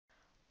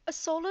A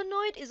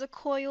solenoid is a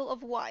coil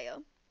of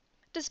wire.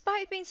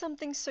 Despite being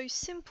something so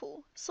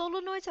simple,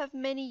 solenoids have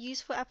many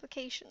useful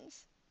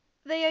applications.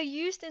 They are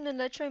used in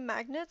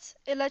electromagnets,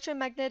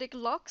 electromagnetic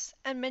locks,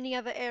 and many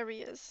other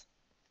areas.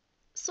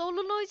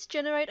 Solenoids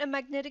generate a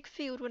magnetic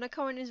field when a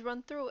current is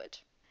run through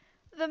it.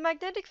 The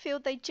magnetic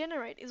field they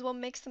generate is what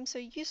makes them so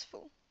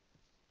useful.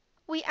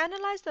 We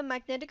analyze the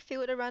magnetic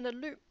field around a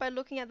loop by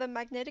looking at the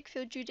magnetic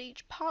field due to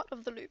each part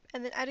of the loop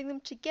and then adding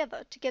them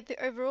together to get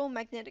the overall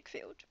magnetic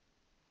field.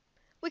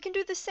 We can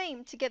do the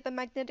same to get the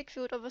magnetic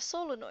field of a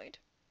solenoid.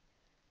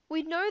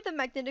 We know the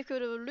magnetic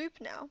field of a loop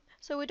now,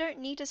 so we don't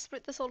need to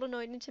split the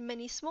solenoid into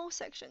many small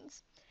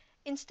sections.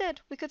 Instead,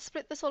 we could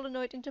split the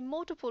solenoid into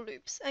multiple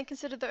loops and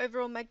consider the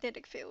overall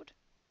magnetic field.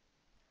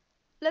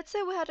 Let's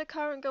say we had a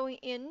current going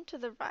in to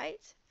the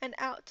right and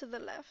out to the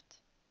left.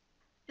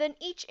 Then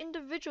each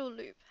individual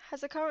loop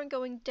has a current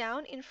going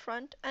down in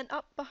front and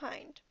up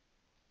behind.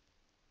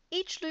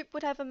 Each loop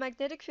would have a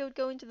magnetic field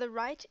going to the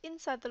right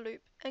inside the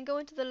loop and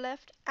going to the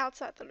left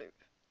outside the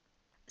loop.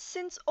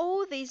 Since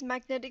all these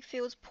magnetic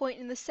fields point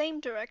in the same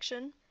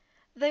direction,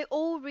 they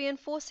all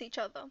reinforce each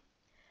other,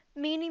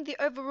 meaning the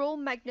overall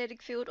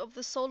magnetic field of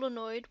the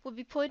solenoid will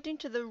be pointing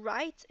to the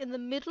right in the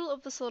middle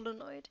of the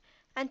solenoid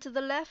and to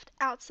the left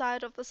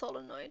outside of the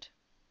solenoid.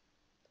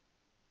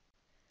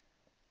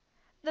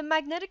 The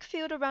magnetic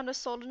field around a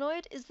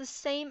solenoid is the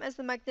same as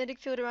the magnetic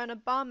field around a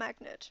bar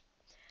magnet.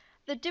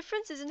 The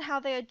difference is in how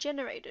they are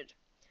generated.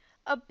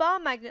 A bar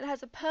magnet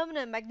has a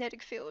permanent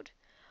magnetic field,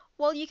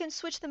 while you can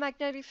switch the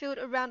magnetic field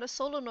around a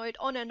solenoid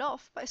on and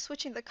off by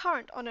switching the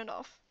current on and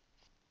off.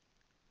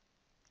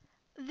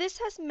 This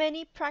has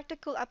many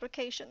practical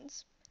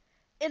applications.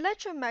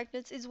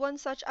 Electromagnets is one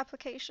such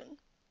application.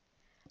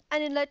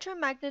 An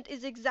electromagnet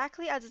is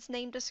exactly as its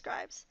name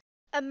describes,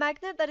 a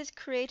magnet that is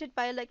created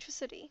by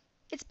electricity.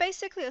 It's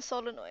basically a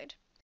solenoid.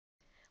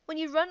 When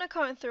you run a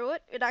current through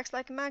it, it acts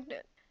like a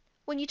magnet.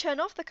 When you turn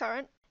off the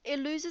current, it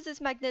loses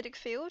its magnetic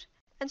field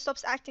and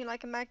stops acting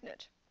like a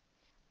magnet.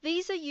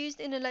 These are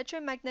used in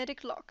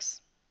electromagnetic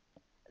locks.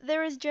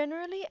 There is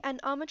generally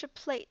an armature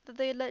plate that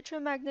the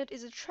electromagnet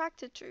is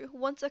attracted to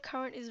once a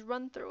current is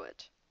run through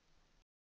it.